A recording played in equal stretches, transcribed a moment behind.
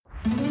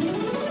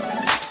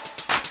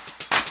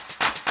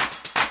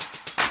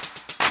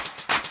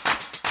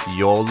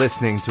You're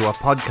listening to a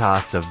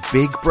podcast of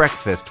Big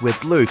Breakfast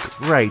with Luke,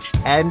 Rach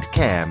and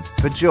Cam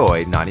for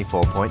Joy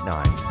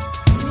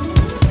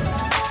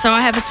 94.9. So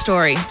I have a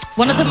story.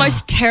 One of the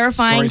most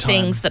terrifying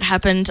things that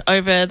happened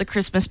over the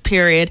Christmas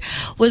period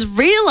was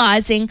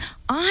realising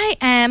I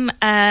am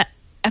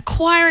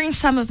acquiring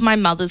some of my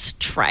mother's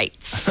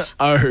traits.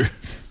 Oh.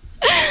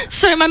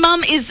 So my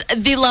mum is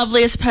the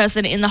loveliest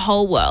person in the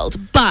whole world,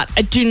 but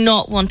I do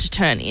not want to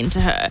turn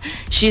into her.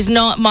 She's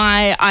not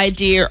my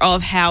idea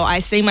of how I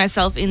see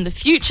myself in the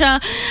future.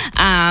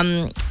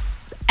 And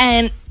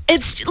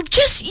it's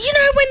just, you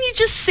know, when you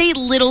just see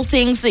little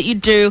things that you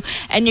do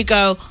and you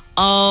go,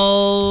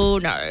 oh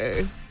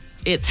no,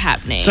 it's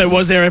happening. So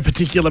was there a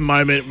particular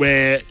moment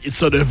where it's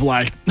sort of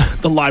like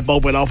the light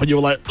bulb went off and you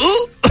were like,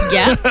 ooh?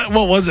 Yeah.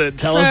 What was it?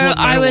 Tell us what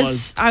that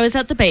was. I was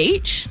at the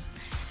beach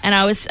and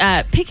I was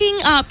picking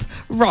up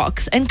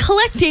rocks and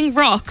collecting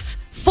rocks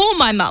for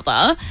my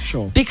mother.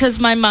 Sure. Because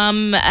my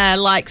mum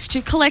likes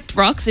to collect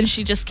rocks and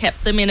she just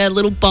kept them in a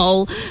little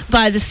bowl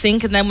by the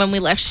sink, and then when we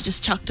left she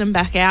just chucked them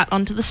back out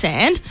onto the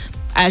sand.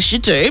 As you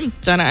do.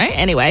 Don't know.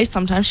 Anyway,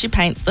 sometimes she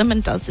paints them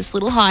and does this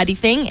little hidey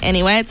thing.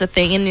 Anyway, it's a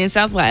thing in New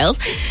South Wales.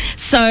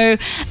 So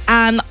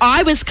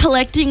I was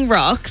collecting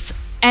rocks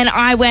and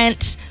I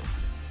went,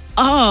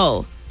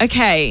 oh,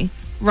 okay,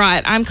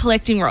 right, I'm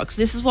collecting rocks.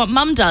 This is what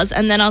Mum does.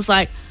 And then I was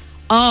like,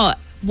 oh,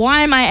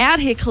 why am I out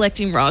here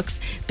collecting rocks?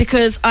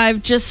 Because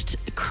I've just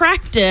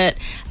cracked it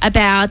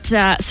about,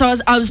 so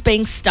I was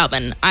being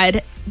stubborn.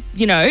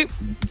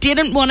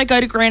 Didn't want to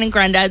go to Gran and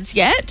Grandad's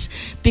yet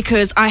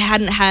because I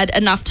hadn't had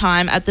enough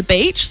time at the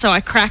beach. So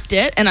I cracked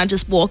it and I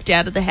just walked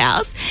out of the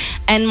house.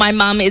 And my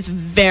mum is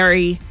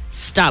very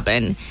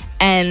stubborn,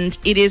 and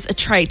it is a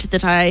trait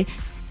that I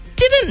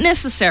didn't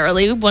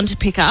necessarily want to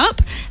pick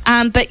up.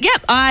 But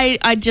yep,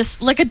 I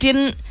just, I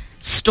didn't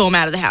storm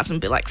out of the house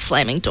and be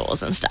slamming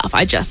doors and stuff.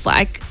 I just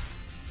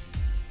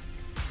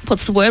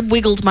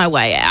wiggled my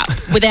way out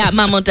without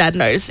mum or dad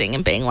noticing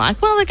and being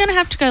like, well, they're going to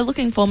have to go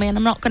looking for me and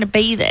I'm not going to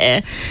be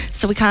there,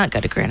 so we can't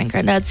go to Gran and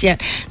Grandad's yet.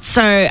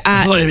 So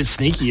it's a bit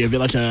sneaky, a bit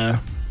like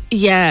a...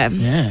 Yeah.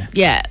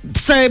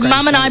 So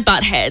mum and I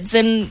butt heads,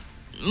 and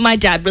my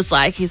dad was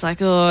he's like,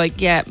 oh,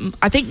 yeah,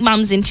 I think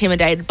mum's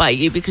intimidated by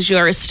you because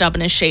you're as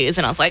stubborn as she is.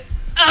 And I was like,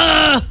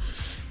 ugh.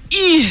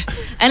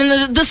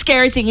 And the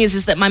scary thing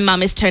is that my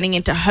mum is turning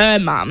into her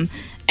mum.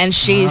 And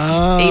she's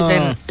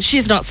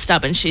not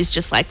stubborn. She's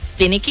just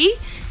finicky,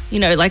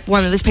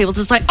 one of those people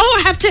that's let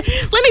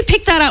me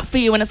pick that up for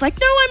you. And it's no,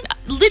 I'm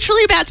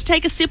literally about to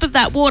take a sip of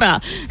that water.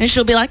 And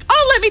she'll be like,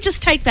 oh, let me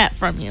just take that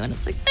from you. And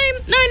it's no,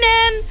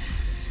 Nan.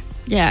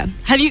 Yeah.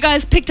 Have you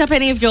guys picked up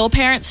any of your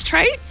parents'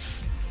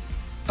 traits?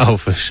 Oh,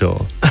 for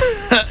sure.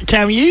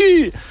 Cam,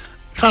 you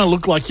kind of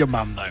look like your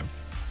mum, though.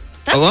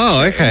 That's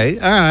true. Okay.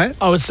 All right.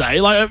 I would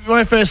say. When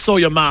I first saw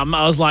your mum,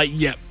 I was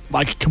yep,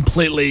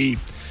 completely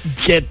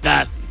get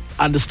that.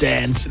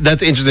 Understand.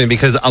 That's interesting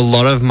because a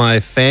lot of my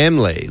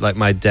family,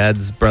 my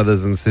dad's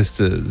brothers and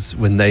sisters,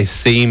 when they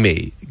see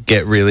me,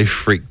 get really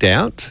freaked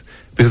out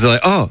because they're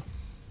like, oh,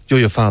 you're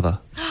your father.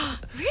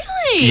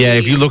 Really? Yeah,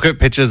 if you look at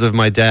pictures of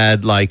my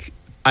dad, I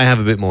have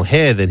a bit more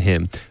hair than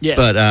him. Yes.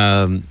 But,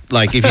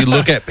 if you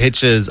look at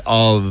pictures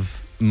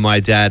of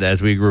my dad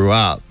as we grew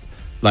up,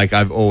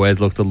 I've always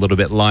looked a little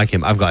bit like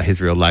him. I've got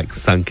his real,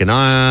 sunken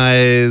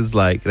eyes,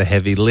 the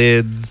heavy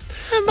lids.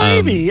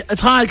 Maybe.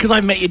 It's hard because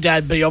I've met your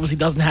dad, but he obviously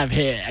doesn't have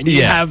hair. And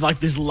you have,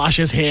 this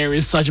luscious hair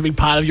is such a big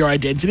part of your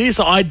identity.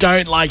 So I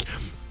don't,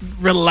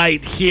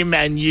 relate him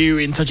and you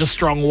in such a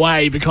strong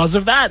way because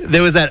of that.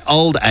 There was that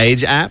old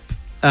age app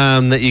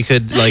that you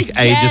could, age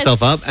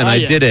yourself up. And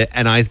I did it.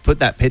 And I put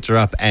that picture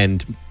up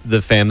and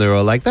the family were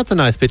all like, that's a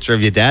nice picture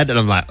of your dad. And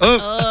I'm like,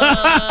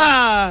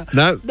 oh.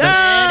 No.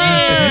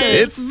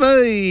 It's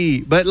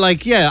me. But,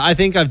 I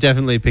think I've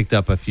definitely picked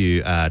up a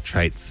few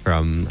traits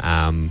from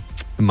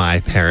my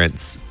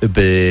parents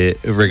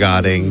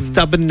regarding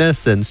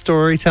stubbornness and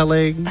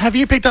storytelling. Have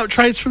you picked up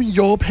traits from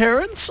your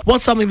parents?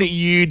 What's something that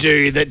you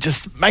do that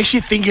just makes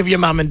you think of your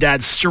mum and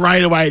dad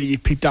straight away that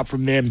you've picked up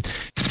from them?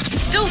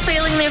 Still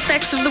feeling the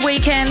effects of the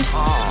weekend?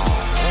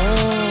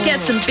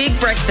 Get some big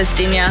breakfast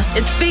in ya.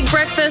 It's Big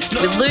Breakfast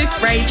with Luke,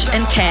 Rach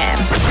and Cam.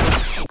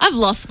 I've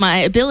lost my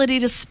ability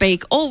to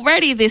speak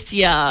already this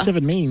year.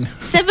 7 mean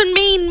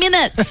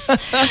minutes.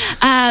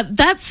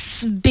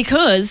 That's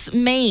because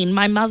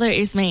my mother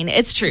is mean.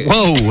 It's true.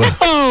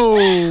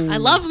 Whoa. I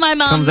love my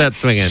mum. Comes out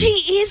swinging.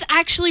 She is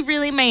actually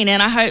really mean,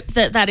 and I hope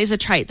that is a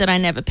trait that I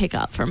never pick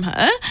up from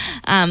her.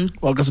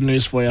 Well, I've got some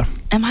news for you.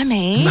 Am I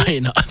mean? No, you're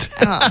not.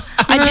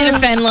 I did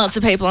offend lots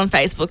of people on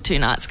Facebook 2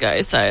 nights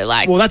ago, so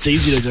Well, that's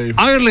easy to do.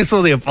 I only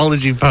saw the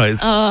apology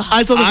post.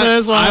 I saw the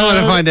first one. I want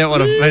to find out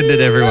what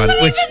offended everyone. Wasn't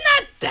even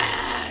that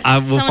bad.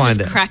 We'll Someone find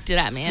just it. cracked it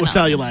at me. We'll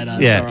tell you later.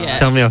 Yeah,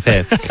 tell me off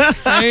air.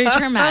 So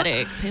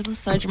dramatic. People are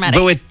so dramatic.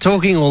 But we're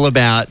talking all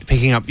about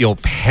picking up your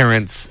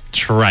parents'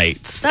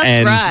 traits. That's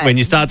and right. when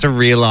you start to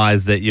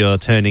realise that you're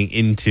turning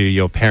into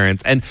your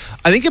parents. And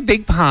I think a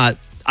big part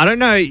I don't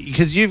know,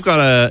 because you've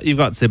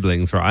got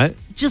siblings, right?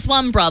 Just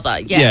one brother,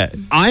 yeah.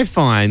 I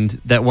find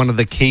that one of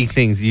the key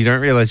things, you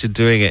don't realize you're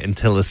doing it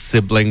until a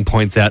sibling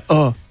points out,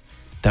 oh,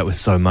 that was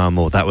so mum,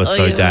 or that was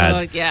so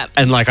dad. Yeah.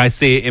 And like I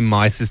see it in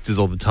my sisters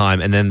all the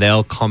time, and then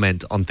they'll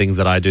comment on things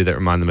that I do that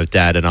remind them of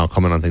dad, and I'll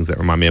comment on things that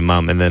remind me of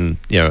mum, and then,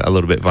 a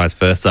little bit vice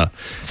versa.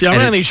 See, I'm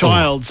an only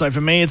child, so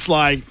for me it's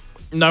like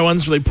no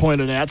one's really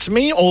pointed out to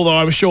me, although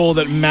I'm sure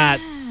that Matt,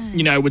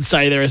 would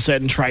say there are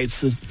certain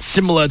traits that's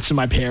similar to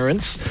my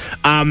parents.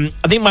 I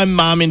think my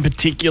mum in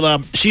particular,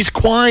 she's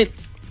quite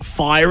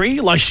fiery.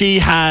 Like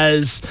she's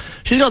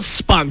got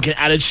spunk and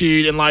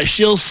attitude, and like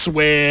she'll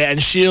swear,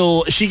 and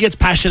she gets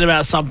passionate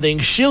about something,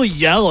 she'll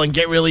yell and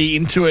get really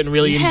into it and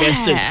really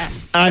invested. And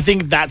I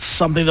think that's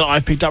something that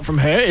I've picked up from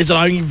her, is that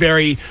I'm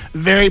very,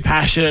 very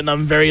passionate, and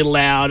I'm very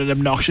loud and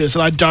obnoxious,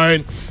 and I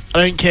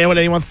don't care what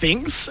anyone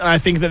thinks. And I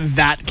think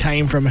that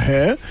came from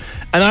her.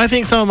 And I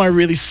think some of my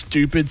really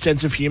stupid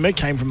sense of humor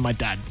came from my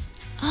dad.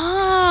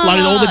 Oh, like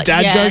all the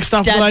dad joke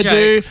stuff that I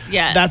do,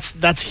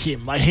 that's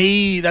him. Like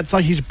that's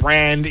like his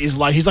brand is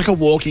like, he's like a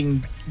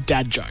walking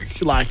dad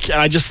joke. Like,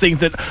 and I just think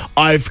that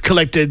I've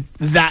collected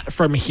that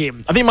from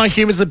him. I think my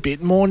humor's a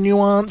bit more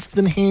nuanced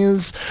than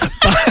his.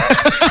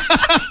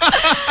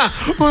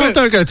 Well,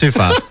 don't go too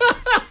far.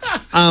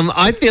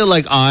 I feel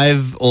like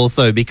I've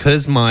also,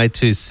 because my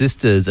two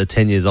sisters are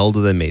 10 years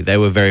older than me, they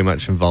were very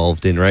much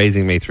involved in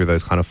raising me through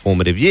those kind of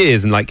formative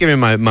years and like giving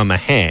my mum a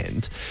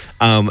hand.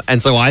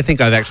 And so I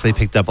think I've actually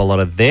picked up a lot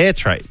of their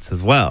traits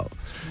as well.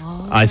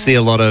 Oh, I see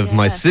a lot of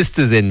my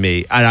sisters in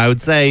me. And I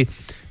would say,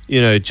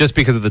 just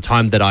because of the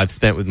time that I've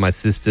spent with my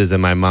sisters and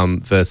my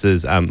mum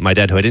versus my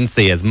dad, who I didn't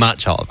see as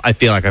much of, I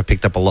feel like I've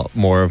picked up a lot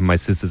more of my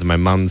sisters and my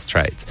mum's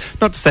traits.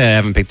 Not to say I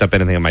haven't picked up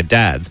anything on my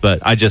dad's, but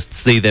I just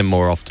see them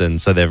more often,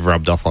 so they've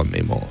rubbed off on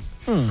me more.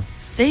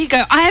 There you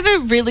go. I have a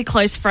really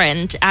close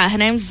friend. Her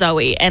name's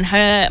Zoe, and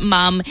her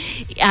mum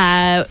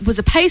was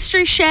a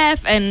pastry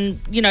chef, and,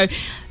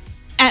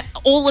 at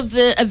all of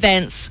the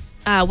events,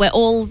 we're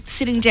all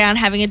sitting down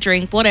having a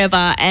drink,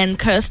 whatever, and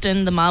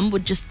Kirsten, the mum,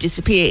 would just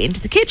disappear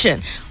into the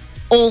kitchen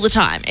all the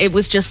time. It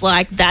was just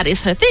like, that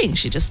is her thing.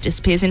 She just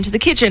disappears into the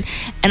kitchen.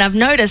 And I've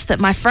noticed that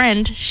my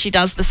friend, she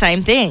does the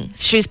same thing.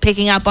 She's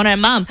picking up on her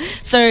mum.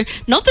 So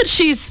not that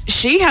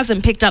she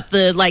hasn't picked up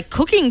the like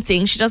cooking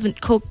thing. She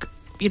doesn't cook,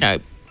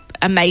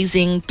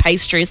 amazing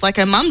pastries like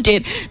her mum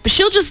did, but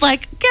she'll just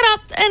like get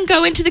up and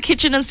go into the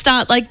kitchen and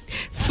start like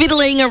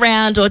fiddling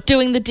around or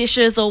doing the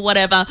dishes or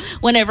whatever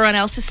when everyone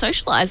else is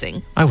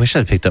socializing. I wish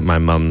I'd picked up my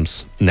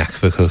mum's knack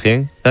for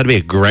cooking. That'd be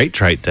a great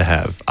trait to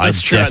have.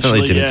 That's I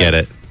definitely didn't get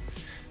it.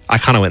 I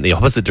kind of went the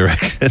opposite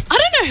direction. I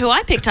don't know who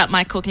I picked up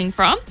my cooking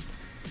from.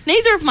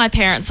 Neither of my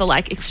parents are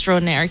like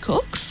extraordinary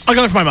cooks. I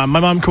got it from my mum.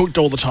 My mum cooked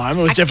all the time.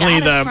 It was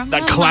definitely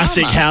that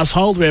classic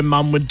household where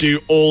mum would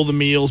do all the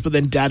meals, but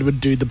then dad would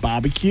do the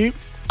barbecue.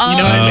 You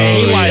know what I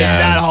mean? Like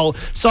that whole.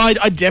 So I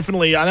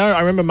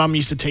remember mum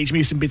used to teach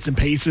me some bits and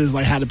pieces,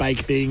 like how to bake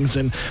things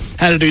and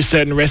how to do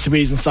certain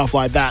recipes and stuff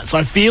like that. So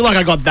I feel like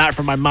I got that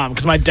from my mum,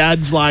 because my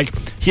dad's like,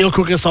 he'll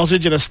cook a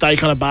sausage and a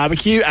steak on a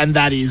barbecue, and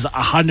that is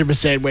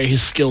 100% where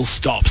his skill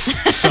stops.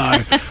 So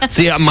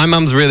see, my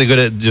mum's really good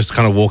at just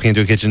kind of walking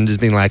into a kitchen and just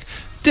being like,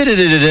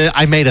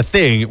 I made a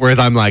thing, whereas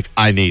I'm like,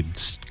 I need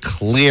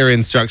clear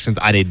instructions,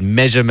 I need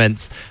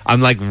measurements.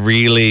 I'm like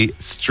really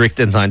strict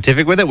and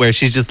scientific with it, where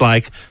she's just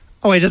like,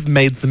 oh, I just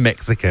made some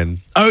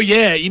Mexican. Oh,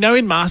 yeah. In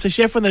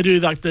MasterChef, when they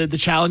do like the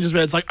challenges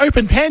where it's like,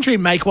 open pantry,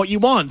 make what you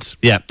want.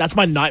 Yeah. That's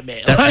my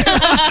nightmare.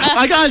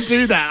 I can't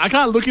do that. I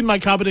can't look in my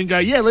cupboard and go,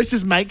 yeah, let's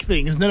just make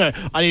things. No.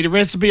 I need a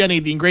recipe. I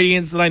need the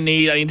ingredients that I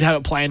need. I need to have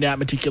it planned out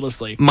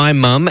meticulously. My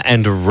mum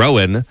and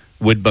Rowan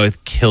would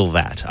both kill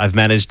that. I've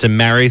managed to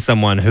marry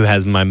someone who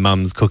has my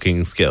mum's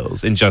cooking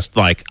skills and just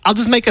like, I'll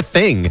just make a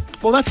thing.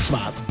 Well, that's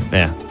smart.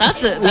 Yeah.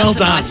 That's a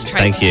nice trait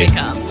Thank to you. pick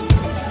up.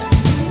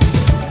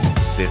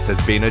 This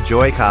has been a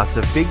Joycast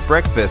of Big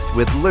Breakfast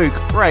with Luke,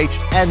 Rach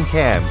and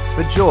Cam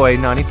for Joy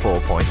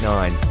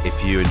 94.9.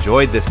 If you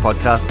enjoyed this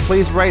podcast,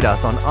 please rate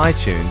us on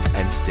iTunes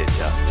and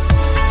Stitcher.